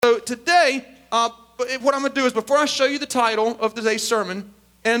today, what I'm going to do is before I show you the title of today's sermon,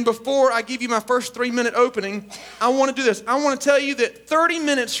 and before I give you my first 3-minute opening, I want to do this. I want to tell you that 30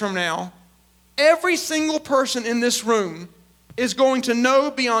 minutes from now, every single person in this room is going to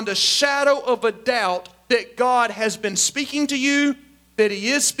know beyond a shadow of a doubt that God has been speaking to you, that He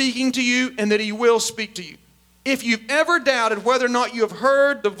is speaking to you, and that He will speak to you. If you've ever doubted whether or not you have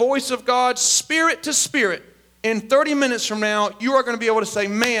heard the voice of God spirit to spirit, in 30 minutes from now, you are going to be able to say,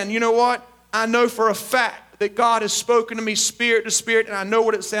 man, you know what? I know for a fact that God has spoken to me spirit to spirit, and I know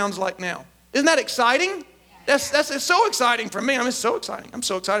what it sounds like now. Isn't that exciting? It's so exciting for me. I mean, it's so exciting. I'm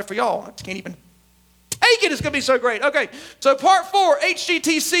so excited for y'all. I can't even take it. It's going to be so great. Okay, so part 4,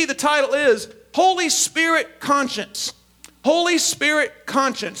 HGTC, the title is Holy Spirit Conscience. Holy Spirit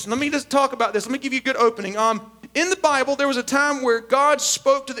Conscience. Let me just talk about this. Let me give you a good opening. In the Bible, there was a time where God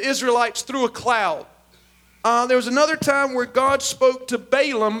spoke to the Israelites through a cloud. There was another time where God spoke to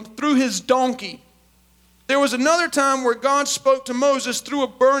Balaam through his donkey. There was another time where God spoke to Moses through a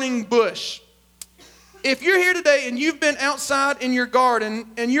burning bush. If you're here today and you've been outside in your garden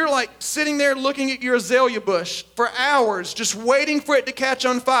and you're like sitting there looking at your azalea bush for hours just waiting for it to catch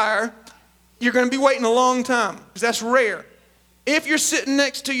on fire, you're going to be waiting a long time because that's rare. If you're sitting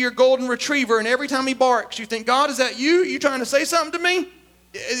next to your golden retriever and every time he barks you think, God, is that you? You trying to say something to me?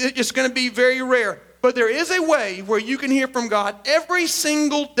 It's going to be very rare. But there is a way where you can hear from God every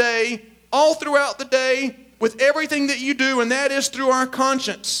single day, all throughout the day, with everything that you do, and that is through our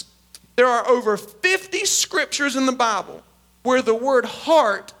conscience. There are over 50 scriptures in the Bible where the word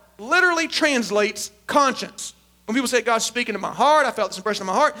heart literally translates conscience. When people say, God's speaking to my heart, I felt this impression in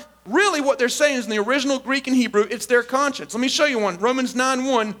my heart, really what they're saying is in the original Greek and Hebrew, it's their conscience. Let me show you one. Romans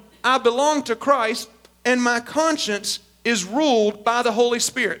 9:1, I belong to Christ, and my conscience is ruled by the Holy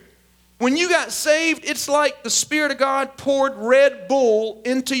Spirit. When you got saved, it's like the Spirit of God poured Red Bull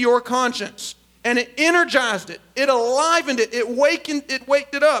into your conscience. And it energized it. It alivened it. It waked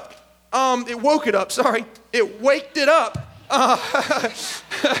it up. It woke it up, sorry. It waked it up.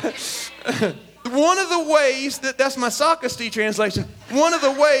 One of the ways that's my sophistry translation. One of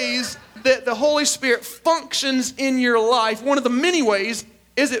the ways that the Holy Spirit functions in your life, one of the many ways,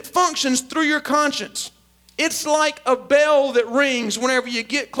 is it functions through your conscience. It's like a bell that rings whenever you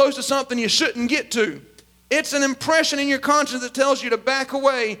get close to something you shouldn't get to. It's an impression in your conscience that tells you to back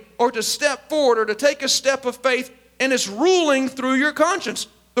away or to step forward or to take a step of faith, and it's ruling through your conscience.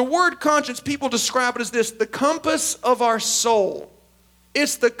 The word conscience, people describe it as this, the compass of our soul.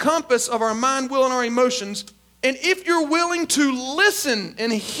 It's the compass of our mind, will, and our emotions. And if you're willing to listen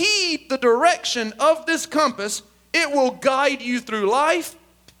and heed the direction of this compass, it will guide you through life.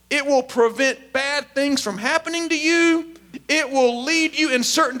 It will prevent bad things from happening to you. It will lead you in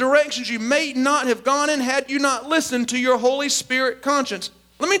certain directions you may not have gone in had you not listened to your Holy Spirit conscience.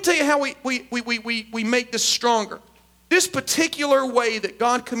 Let me tell you how we make this stronger. This particular way that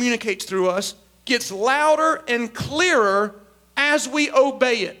God communicates through us gets louder and clearer as we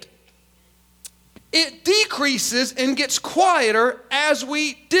obey it. It decreases and gets quieter as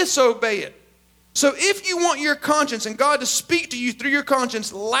we disobey it. So if you want your conscience and God to speak to you through your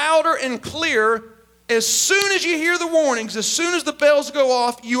conscience louder and clearer, as soon as you hear the warnings, as soon as the bells go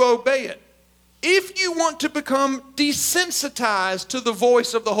off, you obey it. If you want to become desensitized to the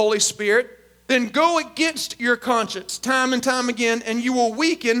voice of the Holy Spirit, then go against your conscience time and time again, and you will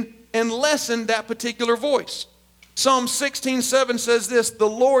weaken and lessen that particular voice. Psalm 16:7 says this, the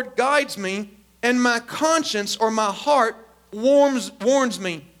Lord guides me, and my conscience or my heart warns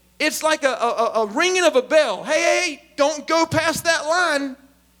me. It's like a ringing of a bell. Hey, don't go past that line.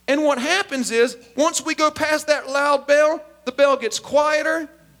 And what happens is, once we go past that loud bell, the bell gets quieter,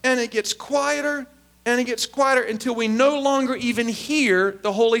 and it gets quieter, and it gets quieter until we no longer even hear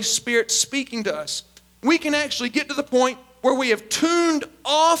the Holy Spirit speaking to us. We can actually get to the point where we have tuned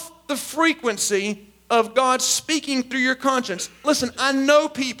off the frequency of God speaking through your conscience. Listen, I know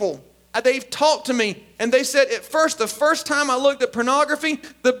people. They've talked to me, and they said at first, the first time I looked at pornography,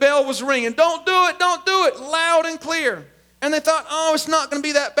 the bell was ringing. Don't do it, loud and clear. And they thought, oh, it's not going to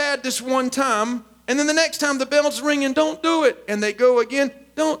be that bad this one time. And then the next time the bell's ringing, don't do it. And they go again,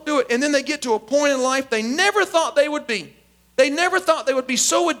 don't do it. And then they get to a point in life they never thought they would be. They never thought they would be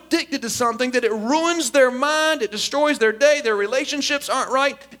so addicted to something that it ruins their mind, it destroys their day, their relationships aren't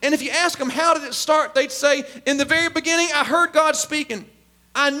right. And if you ask them, how did it start? They'd say, in the very beginning, I heard God speaking.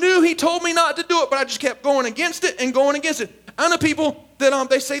 I knew He told me not to do it, but I just kept going against it and going against it. I know people that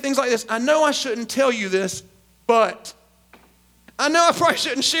they say things like this. I know I shouldn't tell you this, but I know I probably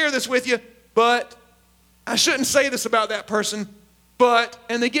shouldn't share this with you, but I shouldn't say this about that person, but,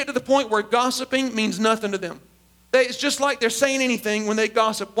 and they get to the point where gossiping means nothing to them. It's just like they're saying anything when they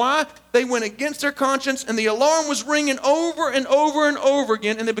gossip. Why? They went against their conscience, and the alarm was ringing over and over and over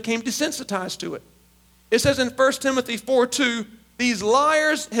again, and they became desensitized to it. It says in 1 Timothy 4:2, these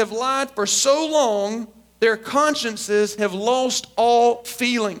liars have lied for so long, their consciences have lost all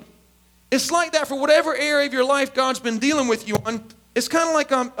feeling. It's like that for whatever area of your life God's been dealing with you on. It's kind of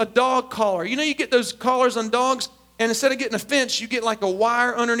like a dog collar. You know, you get those collars on dogs, and instead of getting a fence, you get like a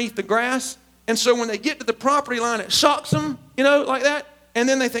wire underneath the grass. And so when they get to the property line, it shocks them, you know, like that. And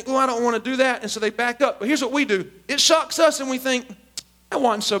then they think, oh, I don't want to do that. And so they back up. But here's what we do. It shocks us, and we think, that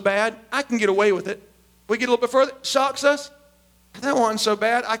wasn't so bad. I can get away with it. We get a little bit further. It shocks us. That wasn't so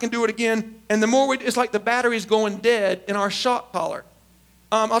bad. I can do it again. And the more it's like the battery's going dead in our shock collar.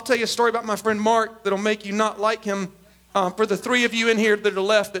 I'll tell you a story about my friend Mark that'll make you not like him. For the three of you in here that are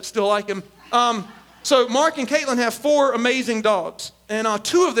left that still like him. So Mark and Caitlin have 4 amazing dogs. And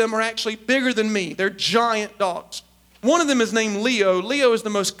 2 of them are actually bigger than me. They're giant dogs. One of them is named Leo. Leo is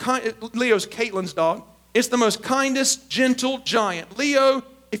Leo's Caitlin's dog. It's the most kindest, gentle giant. Leo,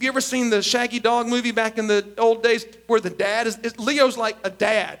 if you ever seen the Shaggy Dog movie back in the old days where the dad Leo's like a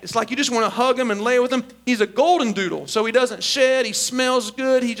dad. It's like you just want to hug him and lay with him. He's a golden doodle, so he doesn't shed. He smells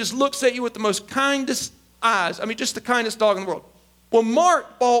good. He just looks at you with the most kindest eyes. I mean, just the kindest dog in the world. Well,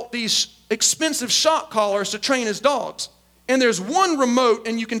 Mark bought these expensive shock collars to train his dogs. And there's one remote,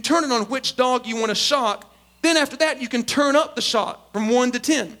 and you can turn it on which dog you want to shock. Then after that, you can turn up the shock from 1 to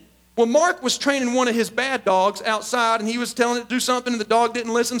 10. Well, Mark was training one of his bad dogs outside, and he was telling it to do something, and the dog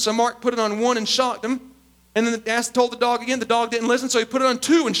didn't listen, so Mark put it on 1 and shocked him. And then told the dog again, the dog didn't listen, so he put it on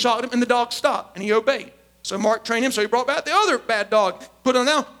 2 and shocked him, and the dog stopped, and he obeyed. So Mark trained him, so he brought back the other bad dog, put it on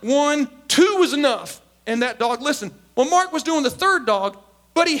now. 1, 2 was enough, and that dog listened. Well, Mark was doing the third dog,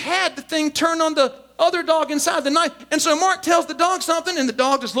 but he had the thing turned on the other dog inside the knife. And so Mark tells the dog something, and the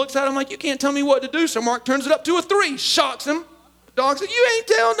dog just looks at him like, you can't tell me what to do. So Mark turns it up to a 3, shocks him. The dog says, you ain't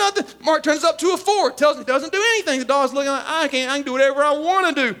telling nothing. Mark turns it up to a 4, tells him he doesn't do anything. The dog's looking like, I can do whatever I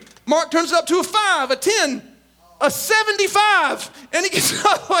want to do. Mark turns it up to a 5, a 10, a 75, and he gets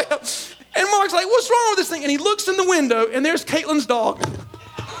all the way up. And Mark's like, what's wrong with this thing? And he looks in the window, and there's Caitlin's dog.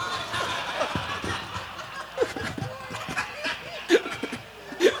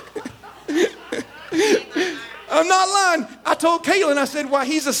 I'm not lying. I told Caitlin, I said, while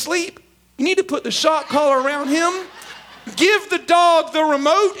he's asleep, you need to put the shock collar around him, give the dog the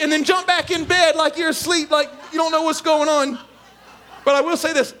remote, and then jump back in bed like you're asleep, like you don't know what's going on. But I will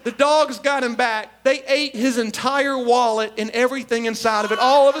say this, the dogs got him back. They ate his entire wallet and everything inside of it,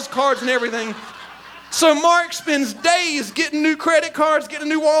 all of his cards and everything. So Mark spends days getting new credit cards, getting a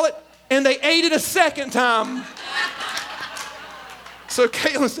new wallet, and they ate it a second time. So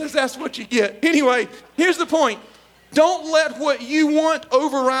Caitlin says that's what you get. Anyway, here's the point. Don't let what you want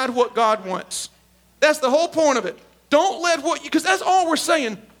override what God wants. That's the whole point of it. Don't let because that's all we're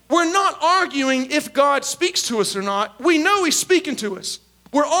saying. We're not arguing if God speaks to us or not. We know he's speaking to us.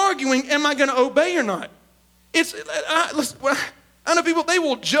 We're arguing, am I going to obey or not? I know people, they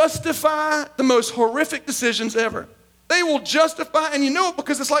will justify the most horrific decisions ever. They will justify, and you know it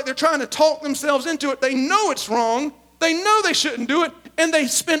because it's like they're trying to talk themselves into it. They know it's wrong. They know they shouldn't do it, and they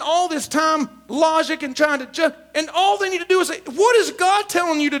spend all this time logic and trying to and all they need to do is say, what is God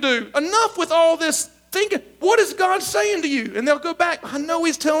telling you to do? Enough with all this thinking. What is God saying to you? And they'll go back, I know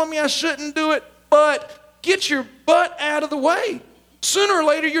he's telling me I shouldn't do it, but get your butt out of the way. Sooner or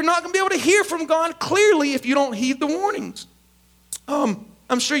later, you're not going to be able to hear from God clearly if you don't heed the warnings. I'm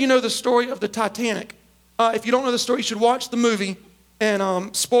sure you know the story of the Titanic. If you don't know the story, you should watch the movie.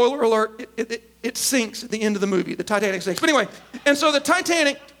 And spoiler alert, it sinks at the end of the movie. The Titanic sinks. But anyway, and so the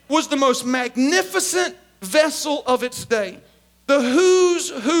Titanic was the most magnificent vessel of its day. The who's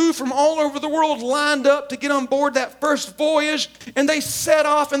who from all over the world lined up to get on board that first voyage, and they set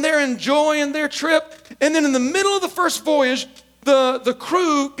off and they're enjoying their trip. And then in the middle of the first voyage, the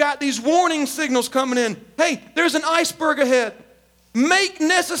crew got these warning signals coming in. Hey, there's an iceberg ahead. Make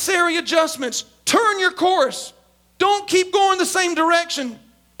necessary adjustments. Turn your course. Don't keep going the same direction.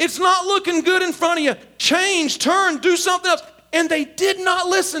 It's not looking good in front of you. Change, turn, do something else. And they did not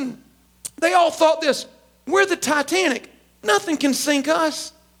listen. They all thought this, we're the Titanic. Nothing can sink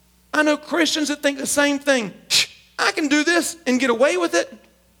us. I know Christians that think the same thing. I can do this and get away with it.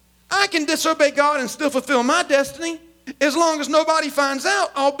 I can disobey God and still fulfill my destiny. As long as nobody finds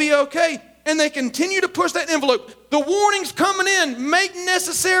out, I'll be okay. And they continue to push that envelope. The warning's coming in. Make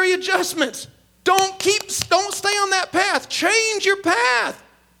necessary adjustments. Don't stay on that path. Change your path.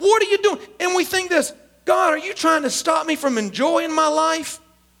 What are you doing? And we think this, God, are you trying to stop me from enjoying my life?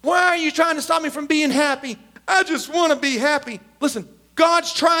 Why are you trying to stop me from being happy? I just want to be happy. Listen,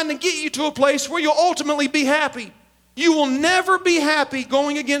 God's trying to get you to a place where you'll ultimately be happy. You will never be happy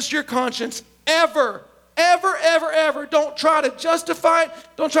going against your conscience, ever, ever, ever, ever. Don't try to justify it.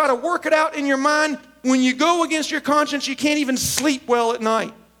 Don't try to work it out in your mind. When you go against your conscience, you can't even sleep well at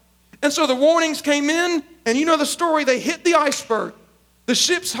night. And so the warnings came in, and you know the story. They hit the iceberg. The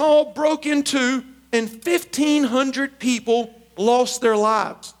ship's hull broke in two, and 1,500 people lost their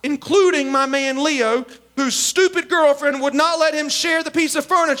lives, including my man Leo, whose stupid girlfriend would not let him share the piece of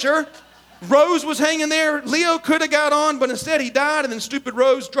furniture. Rose was hanging there. Leo could have got on, but instead he died, and then stupid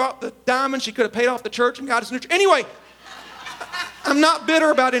Rose dropped the diamond. She could have paid off the church and got us new church. Anyway, I'm not bitter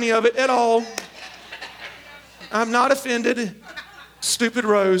about any of it at all. I'm not offended. Stupid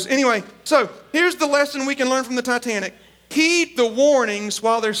Rose. Anyway, so here's the lesson we can learn from the Titanic. Heed the warnings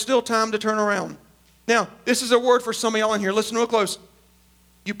while there's still time to turn around. Now, this is a word for some of y'all in here. Listen real close.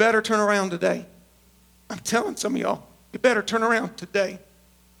 You better turn around today. I'm telling some of y'all, you better turn around today.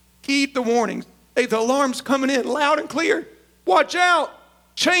 Heed the warnings. Hey, the alarm's coming in loud and clear. Watch out.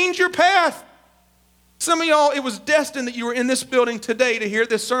 Change your path. Some of y'all, it was destined that you were in this building today to hear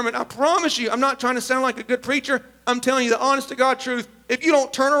this sermon. I promise you, I'm not trying to sound like a good preacher. I'm telling you the honest to God truth. If you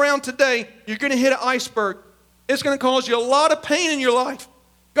don't turn around today, you're going to hit an iceberg. It's going to cause you a lot of pain in your life.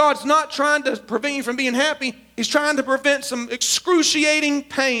 God's not trying to prevent you from being happy. He's trying to prevent some excruciating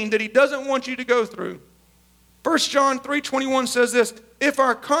pain that he doesn't want you to go through. 1 John 3:21 says this, if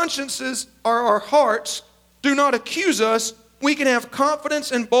our consciences or our hearts do not accuse us, we can have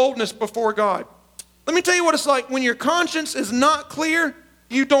confidence and boldness before God. Let me tell you what it's like. When your conscience is not clear,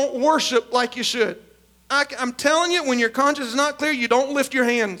 you don't worship like you should. I'm telling you, when your conscience is not clear, you don't lift your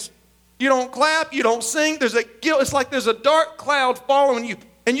hands. You don't clap, you don't sing. There's a guilt. It's like there's a dark cloud following you.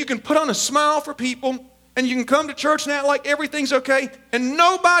 And you can put on a smile for people, and you can come to church and act like everything's okay, and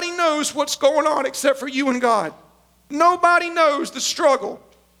nobody knows what's going on except for you and God. Nobody knows the struggle.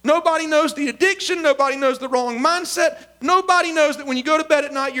 Nobody knows the addiction. Nobody knows the wrong mindset. Nobody knows that when you go to bed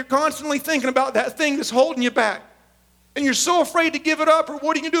at night, you're constantly thinking about that thing that's holding you back. And you're so afraid to give it up, or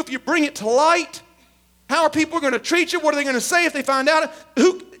what are you going to do if you bring it to light? How are people going to treat you? What are they going to say if they find out?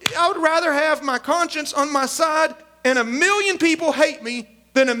 I would rather have my conscience on my side and 1 million people hate me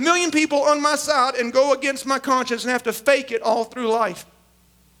than 1 million people on my side and go against my conscience and have to fake it all through life.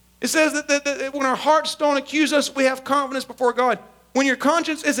 It says that when our hearts don't accuse us, we have confidence before God. When your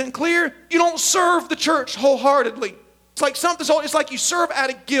conscience isn't clear, you don't serve the church wholeheartedly. It's like you serve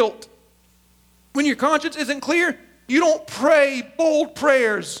out of guilt. When your conscience isn't clear, you don't pray bold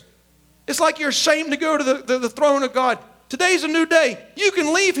prayers. It's like you're ashamed to go to the throne of God. Today's a new day. You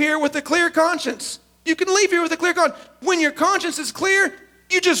can leave here with a clear conscience. You can leave here with a clear conscience. When your conscience is clear,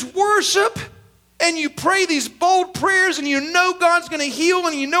 you just worship and you pray these bold prayers, and you know God's going to heal,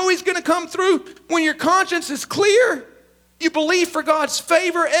 and you know he's going to come through. When your conscience is clear, you believe for God's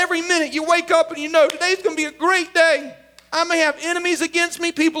favor every minute. You wake up and you know today's going to be a great day. I may have enemies against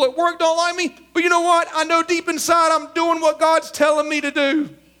me. People at work don't like me. But you know what? I know deep inside I'm doing what God's telling me to do.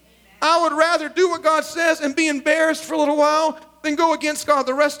 I would rather do what God says and be embarrassed for a little while than go against God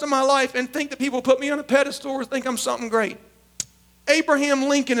the rest of my life and think that people put me on a pedestal or think I'm something great. Abraham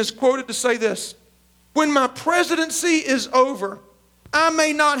Lincoln is quoted to say this, when my presidency is over, I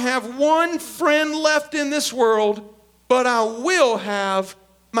may not have one friend left in this world, but I will have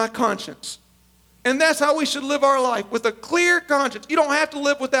my conscience. And that's how we should live our life, with a clear conscience. You don't have to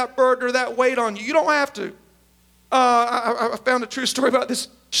live with that burden or that weight on you. You don't have to. I found a true story about this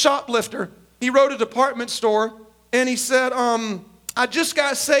shoplifter. He wrote a department store, and he said, I just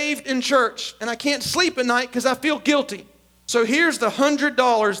got saved in church, and I can't sleep at night because I feel guilty. So here's the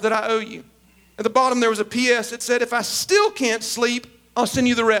 $100 that I owe you. At the bottom there was a PS. It said, if I still can't sleep, I'll send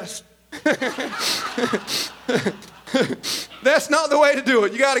you the rest. That's not the way to do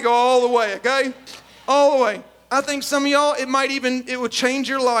it. You got to go all the way, okay? All the way. I think some of y'all, it would change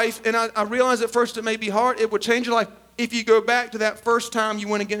your life. And I realize at first it may be hard. It would change your life if you go back to that first time you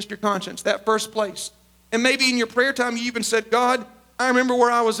went against your conscience, that first place. And maybe in your prayer time you even said, God, I remember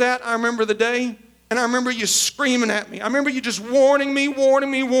where I was at. I remember the day. And I remember you screaming at me. I remember you just warning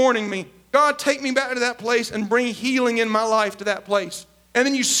me. God, take me back to that place and bring healing in my life to that place. And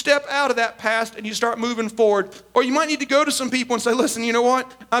then you step out of that past and you start moving forward. Or you might need to go to some people and say, listen, you know what?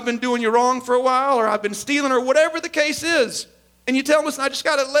 I've been doing you wrong for a while, or I've been stealing, or whatever the case is. And you tell them, listen, I just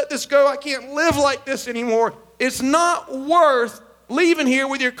got to let this go. I can't live like this anymore. It's not worth leaving here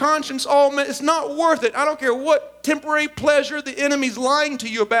with your conscience all messed. It's not worth it. I don't care what temporary pleasure the enemy's lying to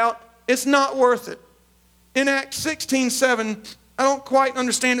you about. It's not worth it. In Acts 16:7, I don't quite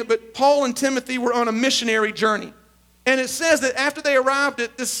understand it, but Paul and Timothy were on a missionary journey. And it says that after they arrived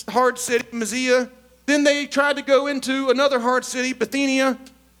at this hard city, Mysia, then they tried to go into another hard city, Bithynia.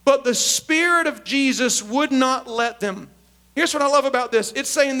 but the Spirit of Jesus would not let them. Here's what I love about this. It's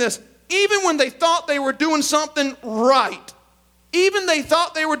saying this, even when they thought they were doing something right, even they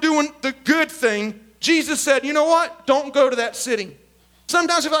thought they were doing the good thing, Jesus said, you know what? Don't go to that city.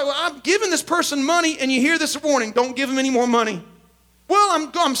 Sometimes you're like, well, I'm giving this person money, and you hear this warning, don't give them any more money.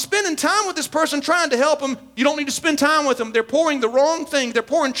 Well, I'm spending time with this person trying to help them. You don't need to spend time with them. They're pouring the wrong thing. They're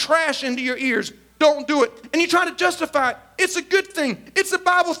pouring trash into your ears. Don't do it. And you try to justify it. It's a good thing. It's a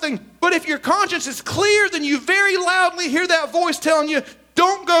Bible thing. But if your conscience is clear, then you very loudly hear that voice telling you,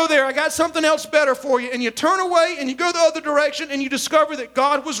 don't go there. I got something else better for you. And you turn away and you go the other direction and you discover that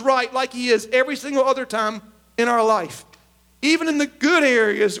God was right like he is every single other time in our life. Even in the good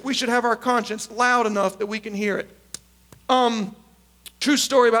areas, we should have our conscience loud enough that we can hear it. True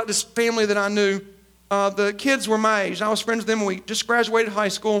story about this family that I knew. The kids were my age. I was friends with them when we just graduated high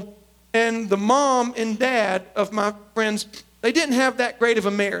school. And the mom and dad of my friends, they didn't have that great of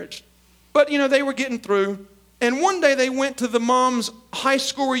a marriage. But, they were getting through. And one day they went to the mom's high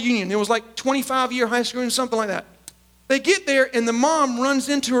school reunion. It was like 25-year high school reunion, something like that. They get there and the mom runs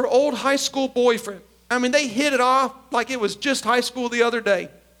into her old high school boyfriend. I mean, they hit it off like it was just high school the other day.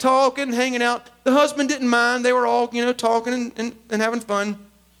 Talking, hanging out. The husband didn't mind. They were all, talking and having fun.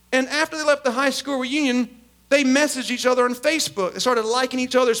 And after they left the high school reunion, they messaged each other on Facebook. They started liking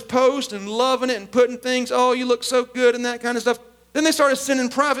each other's posts and loving it and putting things, oh, you look so good and that kind of stuff. Then they started sending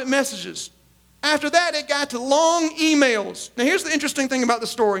private messages. After that, it got to long emails. Now, here's the interesting thing about the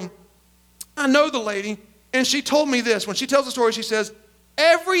story. I know the lady, and she told me this. When she tells the story, she says,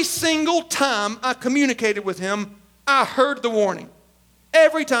 every single time I communicated with him, I heard the warning.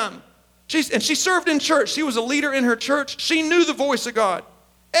 Every time. She served in church. She was a leader in her church. She knew the voice of God.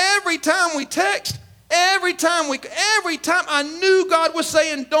 Every time we text, every time I knew God was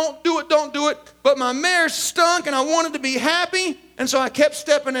saying, don't do it. But my marriage stunk and I wanted to be happy. And so I kept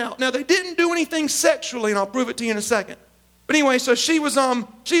stepping out. Now, they didn't do anything sexually, and I'll prove it to you in a second. But anyway, so she's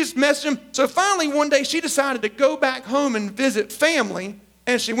messaged him. So finally, one day, she decided to go back home and visit family.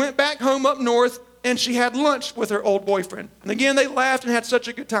 And she went back home up north, and she had lunch with her old boyfriend. And again, they laughed and had such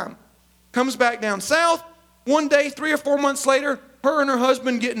a good time. Comes back down south. One day, 3 or 4 months later, her and her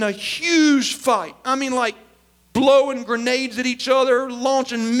husband get in a huge fight. I mean, like blowing grenades at each other,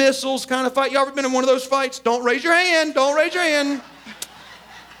 launching missiles kind of fight. You ever been in one of those fights? Don't raise your hand. Don't raise your hand.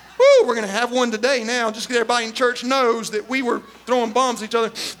 Woo, we're going to have one today now, just because everybody in church knows that we were throwing bombs at each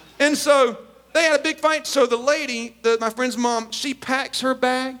other. And so they had a big fight. So the lady, my friend's mom, she packs her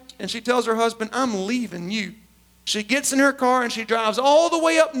bag and she tells her husband, I'm leaving you. She gets in her car and she drives all the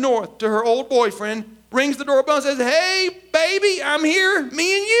way up north to her old boyfriend, rings the doorbell and says, hey, baby, I'm here,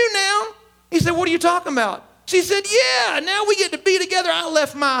 me and you now. He said, what are you talking about? She said, yeah, now we get to be together. I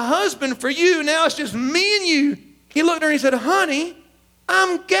left my husband for you. Now it's just me and you. He looked at her and he said, honey,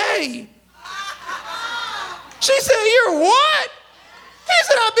 I'm gay. She said, you're what? He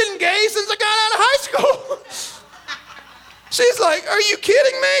said, I've been gay since I got out of high school. She's like, are you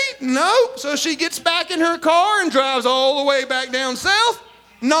kidding me? No. So she gets back in her car and drives all the way back down south,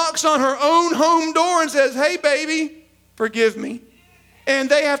 knocks on her own home door and says, hey, baby, forgive me. And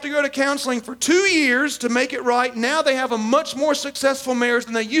they have to go to counseling for 2 years to make it right. Now they have a much more successful marriage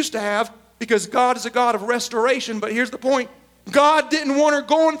than they used to have because God is a God of restoration. But here's the point. God didn't want her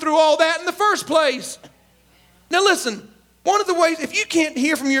going through all that in the first place. Now listen, one of the ways, if you can't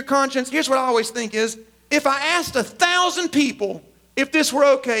hear from your conscience, here's what I always think is, if I asked 1,000 people if this were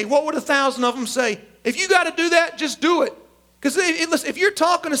okay, what would 1,000 of them say? If you got to do that, just do it. Because listen, if you're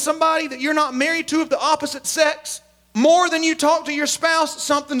talking to somebody that you're not married to of the opposite sex, more than you talk to your spouse,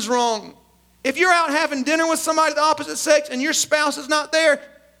 something's wrong. If you're out having dinner with somebody of the opposite sex and your spouse is not there,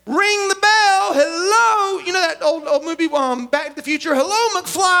 ring the bell. Hello. You know that old movie, Back to the Future? Hello,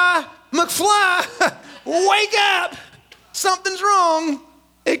 McFly. McFly, wake up. Something's wrong.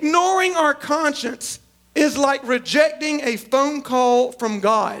 Ignoring our conscience is like rejecting a phone call from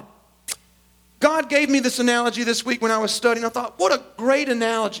God. God gave me this analogy this week when I was studying. I thought, what a great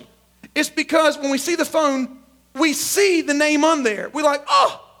analogy. It's because when we see the phone, we see the name on there. We're like,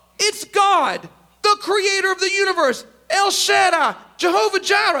 oh, it's God, the creator of the universe, El Shaddai, Jehovah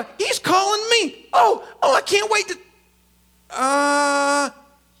Jireh. He's calling me. Oh, I can't wait to...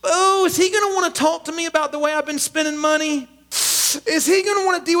 is he going to want to talk to me about the way I've been spending money? Is he going to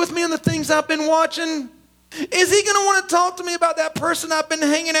want to deal with me on the things I've been watching? Is he going to want to talk to me about that person I've been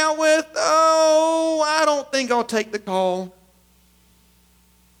hanging out with? Oh, I don't think I'll take the call.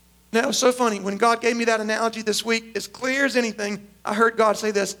 Now, it was so funny. When God gave me that analogy this week, as clear as anything, I heard God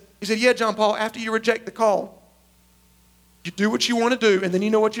say this. He said, yeah, John Paul, after you reject the call, you do what you want to do, and then you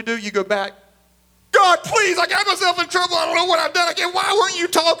know what you do? You go back God, please, I got myself in trouble. I don't know what I've done. Why weren't you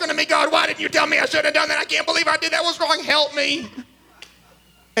talking to me, God? Why didn't you tell me I should have done that? I can't believe I did that. What's wrong? Help me.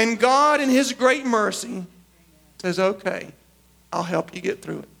 And God, in his great mercy, says, okay, I'll help you get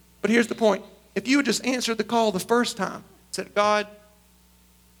through it. But here's the point. If you had just answered the call the first time, said, God,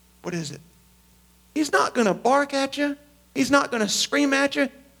 what is it? He's not going to bark at you. He's not going to scream at you.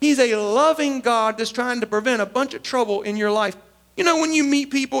 He's a loving God that's trying to prevent a bunch of trouble in your life. You know, when you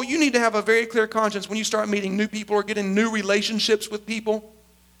meet people, you need to have a very clear conscience when you start meeting new people or getting new relationships with people.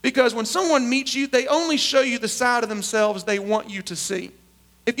 Because when someone meets you, they only show you the side of themselves they want you to see.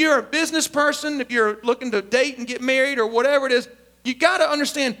 If you're a business person, if you're looking to date and get married or whatever it is, you got to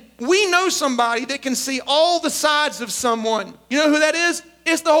understand, we know somebody that can see all the sides of someone. You know who that is?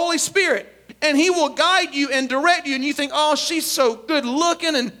 It's the Holy Spirit. And he will guide you and direct you. And you think, oh, she's so good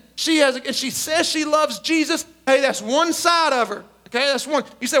looking and she says she loves Jesus. Hey, that's one side of her. Okay, that's one.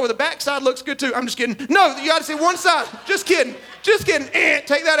 You say, well, the back side looks good too. I'm just kidding. No, you got to say one side. Just kidding. Just kidding.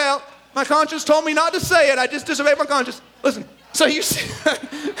 Take that out. My conscience told me not to say it. I just disobeyed my conscience. Listen. So you see,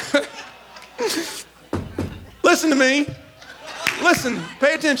 listen to me. Listen,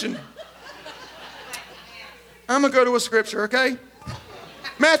 pay attention. I'm going to go to a scripture, okay?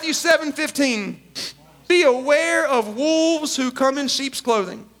 Matthew 7:15. Be aware of wolves who come in sheep's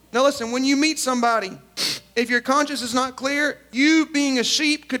clothing. Now listen, when you meet somebody, if your conscience is not clear, you being a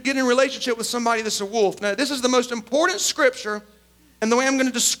sheep could get in a relationship with somebody that's a wolf. Now this is the most important scripture, and the way I'm going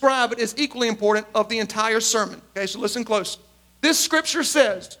to describe it is equally important of the entire sermon. Okay, so listen close. This scripture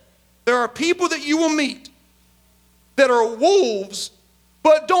says there are people that you will meet that are wolves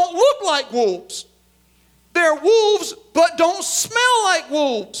but don't look like wolves. They're wolves but don't smell like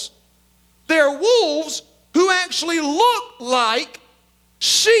wolves. They're wolves who actually look like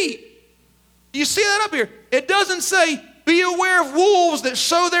sheep. You see that up here? It doesn't say be aware of wolves that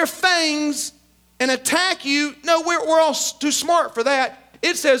show their fangs and attack you. No, we're all too smart for that.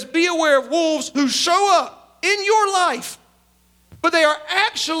 It says be aware of wolves who show up in your life, but they are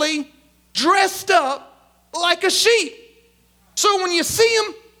actually dressed up like a sheep. So when you see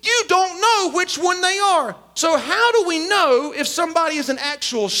them, you don't know which one they are. So how do we know if somebody is an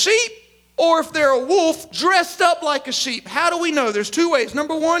actual sheep or if they're a wolf dressed up like a sheep? How do we know? There's two ways.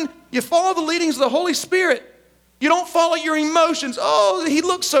 Number one, you follow the leadings of the Holy Spirit. You don't follow your emotions. Oh, he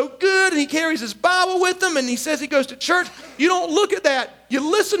looks so good and he carries his Bible with him and he says he goes to church. You don't look at that. You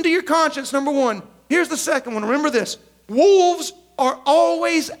listen to your conscience, number one. Here's the second one. Remember this. Wolves are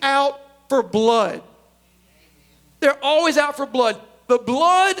always out for blood. They're always out for blood. The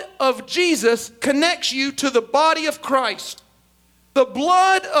blood of Jesus connects you to the body of Christ. The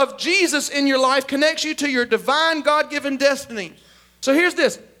blood of Jesus in your life connects you to your divine God-given destiny. So here's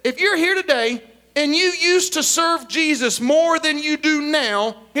this. If you're here today and you used to serve Jesus more than you do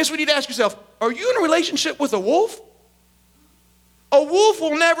now, here's what you need to ask yourself. Are you in a relationship with a wolf? A wolf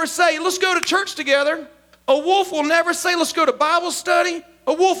will never say, let's go to church together. A wolf will never say, let's go to Bible study.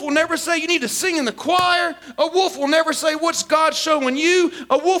 A wolf will never say, you need to sing in the choir. A wolf will never say, what's God showing you?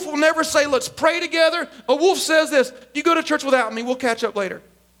 A wolf will never say, let's pray together. A wolf says this, you go to church without me, we'll catch up later.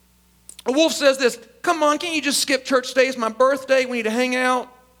 A wolf says this, come on, can't you just skip church today? It's my birthday, we need to hang out.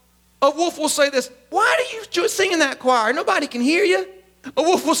 A wolf will say this, why do you just sing in that choir? Nobody can hear you. A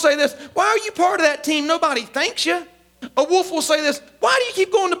wolf will say this, why are you part of that team? Nobody thanks you. A wolf will say this, why do you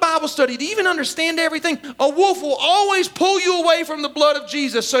keep going to Bible study? Do you even understand everything? A wolf will always pull you away from the blood of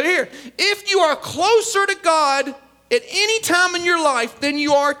Jesus. So here, if you are closer to God at any time in your life than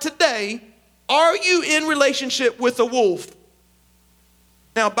you are today, are you in relationship with a wolf?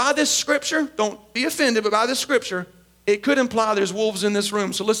 Now, by this scripture, don't be offended, but by this scripture, it could imply there's wolves in this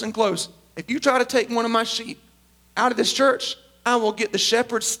room. So listen close. If you try to take one of my sheep out of this church, I will get the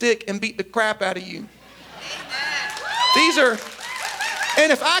shepherd's stick and beat the crap out of you. These are,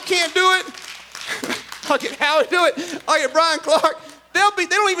 and if I can't do it, I'll get Howard to do it. I'll get Brian Clark. They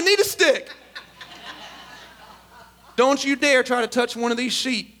don't even need a stick. Don't you dare try to touch one of these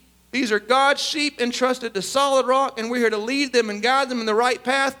sheep. These are God's sheep entrusted to solid rock, and we're here to lead them and guide them in the right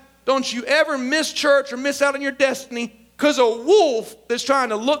path. Don't you ever miss church or miss out on your destiny because a wolf that's trying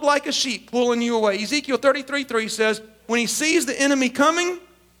to look like a sheep pulling you away. Ezekiel 33:3 says, when he sees the enemy coming,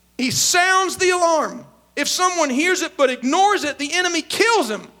 he sounds the alarm. If someone hears it but ignores it, the enemy kills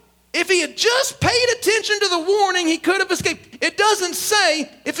him. If he had just paid attention to the warning, he could have escaped. It doesn't say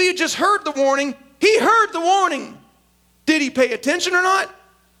if he had just heard the warning. He heard the warning. Did he pay attention or not?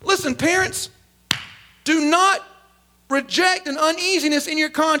 Listen, parents, do not reject an uneasiness in your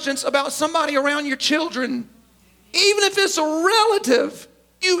conscience about somebody around your children. Even if it's a relative,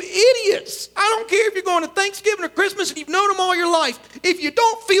 You idiots. I don't care if you're going to Thanksgiving or Christmas and you've known them all your life. If you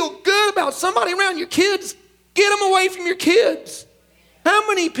don't feel good about somebody around your kids, get them away from your kids. How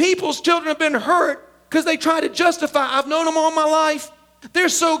many people's children have been hurt because they try to justify, I've known them all my life. They're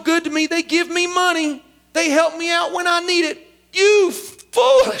so good to me. They give me money. They help me out when I need it. You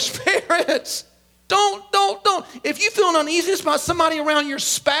foolish parents. Don't. If you feel an uneasiness about somebody around your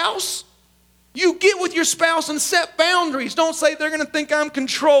spouse, you get with your spouse and set boundaries. Don't say they're going to think I'm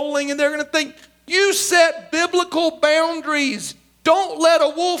controlling and they're going to think. You set biblical boundaries. Don't let a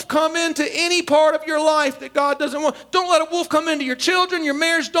wolf come into any part of your life that God doesn't want. Don't let a wolf come into your children, your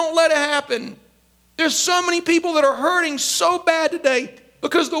marriage. Don't let it happen. There's so many people that are hurting so bad today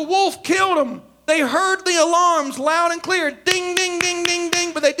because the wolf killed them. They heard the alarms loud and clear. Ding, ding, ding, ding,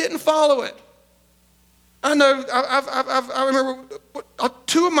 ding, but they didn't follow it. I know, I remember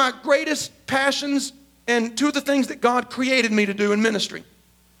two of my greatest passions and two of the things that God created me to do in ministry.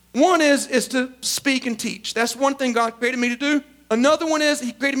 One is to speak and teach. That's one thing God created me to do. Another one is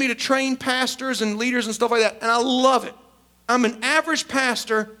He created me to train pastors and leaders and stuff like that, and I love it. I'm an average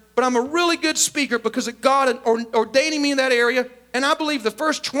pastor, but I'm a really good speaker because of God ordaining me in that area, and I believe the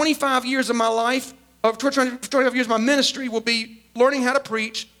first 25 years of my life, 25 years of my ministry will be learning how to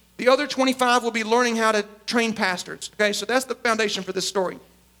preach. The other 25 will be learning how to train pastors. Okay, so that's the foundation for this story.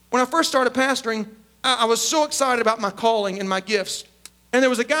 When I first started pastoring, I was so excited about my calling and my gifts. And there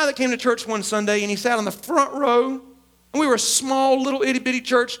was a guy that came to church one Sunday, and he sat on the front row. And we were a small, little itty-bitty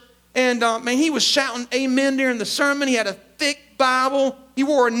church. And, man, he was shouting amen during the sermon. He had a thick Bible. He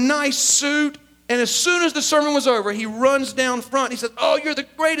wore a nice suit. And as soon as the sermon was over, he runs down front. He says, oh, you're the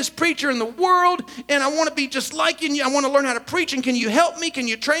greatest preacher in the world, and I want to be just like you. I want to learn how to preach, and can you help me? Can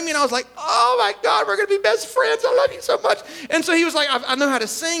you train me? And I was like, oh, my God, we're going to be best friends. I love you so much. And so he was like, I know how to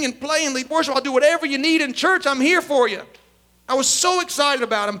sing and play and lead worship. I'll do whatever you need in church. I'm here for you. I was so excited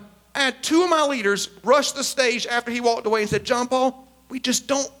about him. I had two of my leaders rush the stage after he walked away and said, John Paul, we just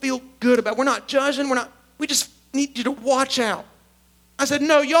don't feel good about it. We're not judging. We just need you to watch out. I said,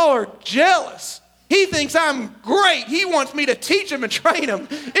 no, y'all are jealous. He thinks I'm great. He wants me to teach him and train him.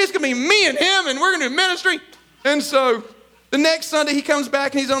 It's going to be me and him, and we're going to do ministry. And so the next Sunday, he comes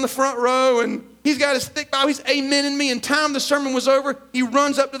back, and he's on the front row, and he's got his thick Bible. He's amening me, and time the sermon was over, he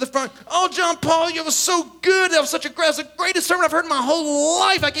runs up to the front. Oh, John Paul, you was so good. That was the greatest sermon I've heard in my whole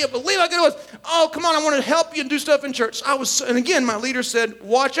life. I can't believe how good it was. Oh, come on, I want to help you and do stuff in church. And again, my leader said,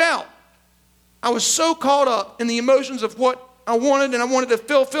 watch out. I was so caught up in the emotions of what I wanted to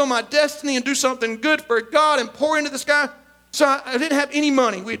fulfill my destiny and do something good for God and pour into this guy. So I didn't have any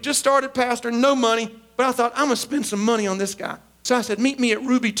money. We had just started pastoring, no money, but I thought, I'm going to spend some money on this guy. So I said, meet me at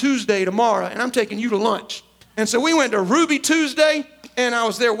Ruby Tuesday tomorrow, and I'm taking you to lunch. And so we went to Ruby Tuesday, and I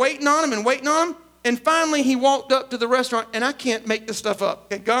was there waiting on him, and finally he walked up to the restaurant, and I can't make this stuff up.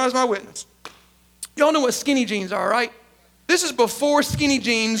 Okay, God is my witness. Y'all know what skinny jeans are, right? This is before skinny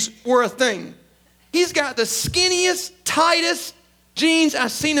jeans were a thing. He's got the skinniest, tightest jeans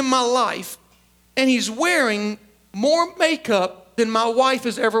I've seen in my life, and he's wearing more makeup than my wife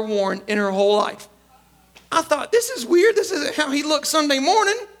has ever worn in her whole life. I thought, this is weird. This isn't how he looks Sunday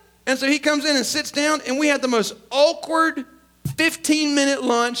morning. And so he comes in and sits down, and we had the most awkward 15-minute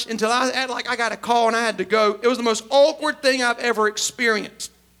lunch until I had I got a call and I had to go. It was the most awkward thing I've ever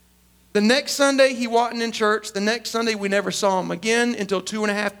experienced. The next Sunday, he wasn't in church. The next Sunday, we never saw him again until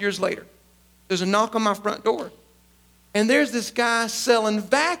 2.5 years later. There's a knock on my front door. And there's this guy selling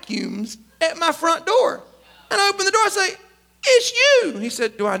vacuums at my front door. And I open the door, I say, it's you. He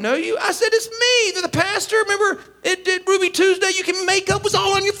said, do I know you? I said, it's me. They're the pastor. Remember, it did Ruby Tuesday. You can makeup was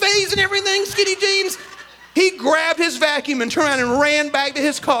all on your face and everything, skinny jeans. He grabbed his vacuum and turned around and ran back to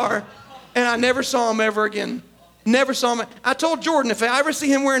his car. And I never saw him ever again. Never saw him. I told Jordan, if I ever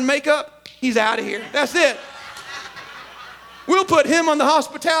see him wearing makeup, he's out of here. That's it. We'll put him on the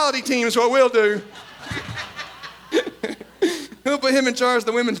hospitality team is what we'll do. We'll put him in charge of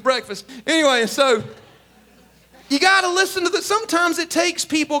the women's breakfast. Anyway, so you got to listen to this. Sometimes it takes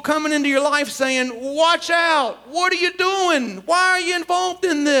people coming into your life saying, watch out. What are you doing? Why are you involved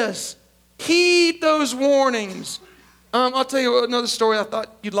in this? Heed those warnings. I'll tell you another story I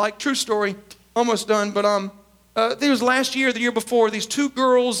thought you'd like. True story. Almost done. But it was last year, the year before, these two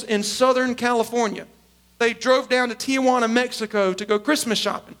girls in Southern California. They drove down to Tijuana, Mexico to go Christmas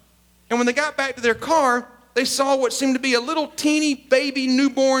shopping. And when they got back to their car, they saw what seemed to be a little teeny baby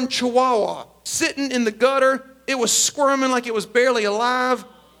newborn chihuahua sitting in the gutter. It was squirming like it was barely alive.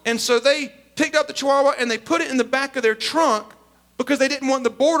 And so they picked up the chihuahua and they put it in the back of their trunk because they didn't want the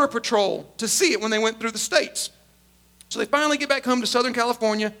border patrol to see it when they went through the states. So they finally get back home to Southern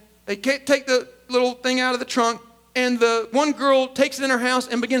California. They take the little thing out of the trunk, the one girl takes it in her house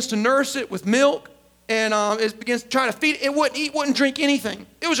and begins to nurse it with milk, and it begins to try to feed it. It wouldn't eat, wouldn't drink anything.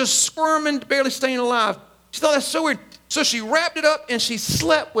 It was just squirming, barely staying alive. She thought, that's so weird. So she wrapped it up and she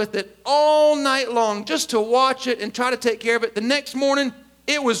slept with it all night long just to watch it and try to take care of it. The next morning,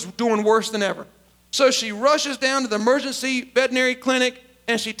 it was doing worse than ever. So she rushes down to the emergency veterinary clinic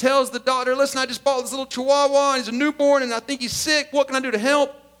and she tells the doctor, listen, I just bought this little chihuahua and he's a newborn and I think he's sick. What can I do to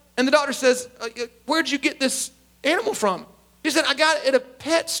help? And the doctor says, where'd you get this animal from? She said, I got it at a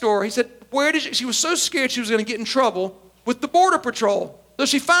pet store. He said, where did you? She was so scared she was going to get in trouble with the Border Patrol. So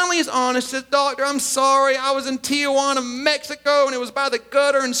she finally is honest, says, doctor, I'm sorry. I was in Tijuana, Mexico, and it was by the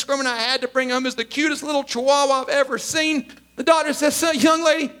gutter and screaming. I had to bring him. It's the cutest little chihuahua I've ever seen. The doctor says, so, young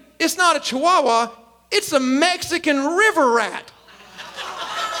lady, it's not a chihuahua. It's a Mexican river rat.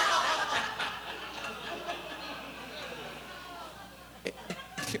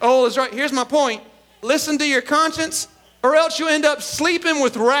 Oh, that's right. Here's my point. Listen to your conscience, or else you end up sleeping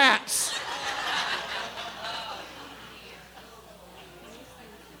with rats.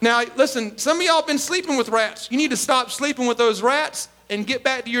 Now, listen, some of y'all have been sleeping with rats. You need to stop sleeping with those rats and get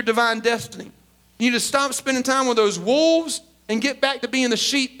back to your divine destiny. You need to stop spending time with those wolves and get back to being the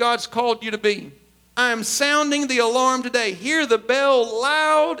sheep God's called you to be. I am sounding the alarm today. Hear the bell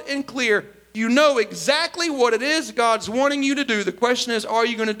loud and clear. You know exactly what it is God's wanting you to do. The question is, are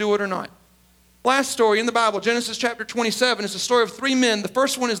you going to do it or not? Last story in the Bible, Genesis chapter 27, is the story of 3 men. The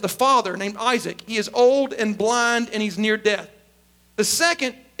first one is the father named Isaac. He is old and blind and he's near death. The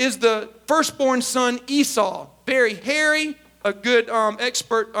second is the firstborn son Esau, very hairy, a good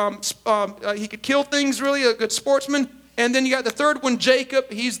expert. He could kill things, really, a good sportsman. And then you got the third one,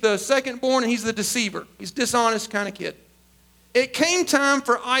 Jacob. He's the secondborn and he's the deceiver. He's dishonest kind of kid. It came time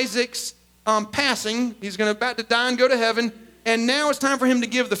for Isaac's passing. He's about to die and go to heaven. And now it's time for him to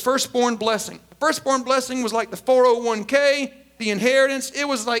give the firstborn blessing. The firstborn blessing was like the 401k, the inheritance. It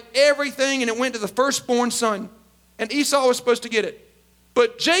was like everything, and it went to the firstborn son. And Esau was supposed to get it.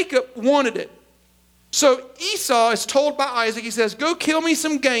 But Jacob wanted it. So Esau is told by Isaac, he says, go kill me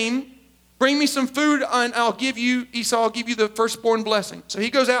some game, bring me some food, and I'll give you, Esau, I'll give you the firstborn blessing. So he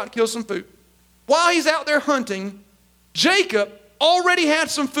goes out and kills some food. While he's out there hunting, Jacob already had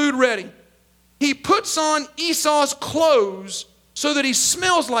some food ready. He puts on Esau's clothes so that he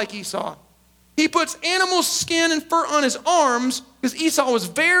smells like Esau. He puts animal skin and fur on his arms because Esau was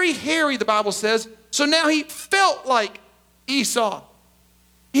very hairy, the Bible says. So now he felt like Esau.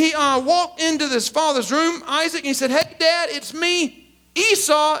 He walked into his father's room, Isaac, and he said, hey, Dad, it's me,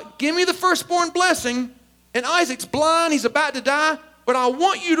 Esau. Give me the firstborn blessing. And Isaac's blind. He's about to die. But I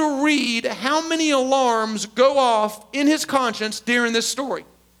want you to read how many alarms go off in his conscience during this story.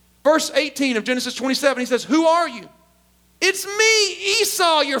 Verse 18 of Genesis 27, he says, who are you? It's me,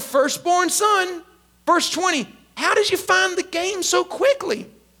 Esau, your firstborn son. Verse 20, how did you find the game so quickly?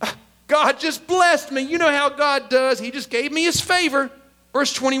 God just blessed me. You know how God does. He just gave me his favor.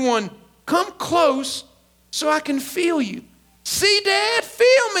 Verse 21, come close so I can feel you. See, Dad,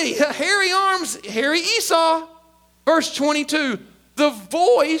 feel me. Hairy arms, hairy Esau. Verse 22, the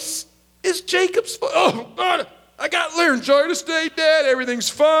voice is Jacob's voice. Oh, God, I got laryngitis today, Dad. Everything's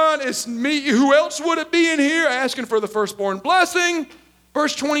fine. It's me. Who else would it be in here asking for the firstborn blessing?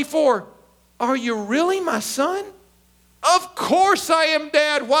 Verse 24, are you really my son? Of course I am,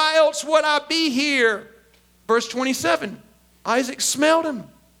 Dad. Why else would I be here? Verse 27, Isaac smelled him.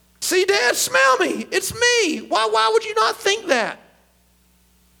 See, Dad, smell me. It's me. Why would you not think that?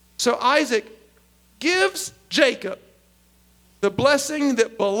 So Isaac gives Jacob the blessing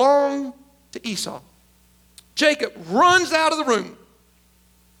that belonged to Esau. Jacob runs out of the room.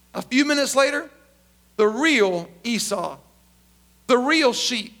 A few minutes later, the real Esau, the real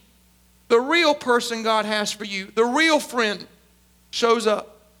sheep, the real person God has for you, the real friend shows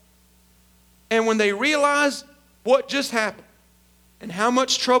up. And when they realize what just happened and how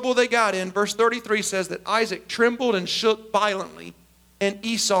much trouble they got in, verse 33 says that Isaac trembled and shook violently, and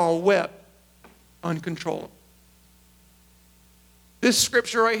Esau wept uncontrollably. This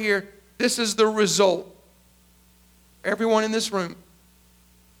scripture right here, this is the result. Everyone in this room,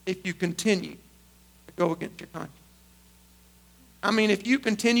 if you continue to go against your conscience. I mean, if you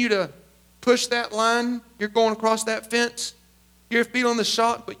continue to push that line, you're going across that fence, you're feeling the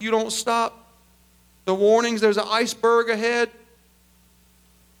shock, but you don't stop. The warnings, there's an iceberg ahead.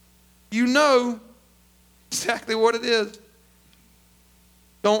 You know exactly what it is.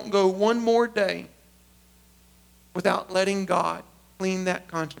 Don't go one more day without letting God clean that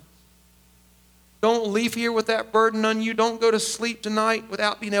conscience. Don't leave here with that burden on you. Don't go to sleep tonight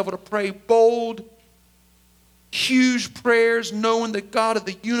without being able to pray bold, huge prayers, knowing that God of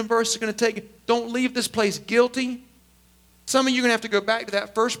the universe is going to take it. Don't leave this place guilty. Some of you are going to have to go back to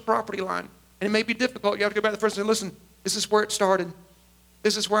that first property line. And it may be difficult. You have to go back to the first and say, listen, this is where it started.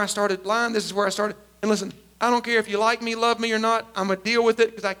 This is where I started lying. This is where I started. And listen, I don't care if you like me, love me or not. I'm going to deal with it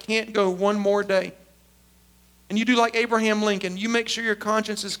because I can't go one more day. And you do like Abraham Lincoln. You make sure your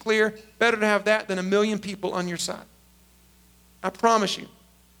conscience is clear. Better to have that than a million people on your side. I promise you,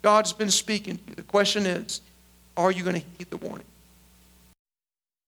 God's been speaking to you. The question is, are you going to heed the warning?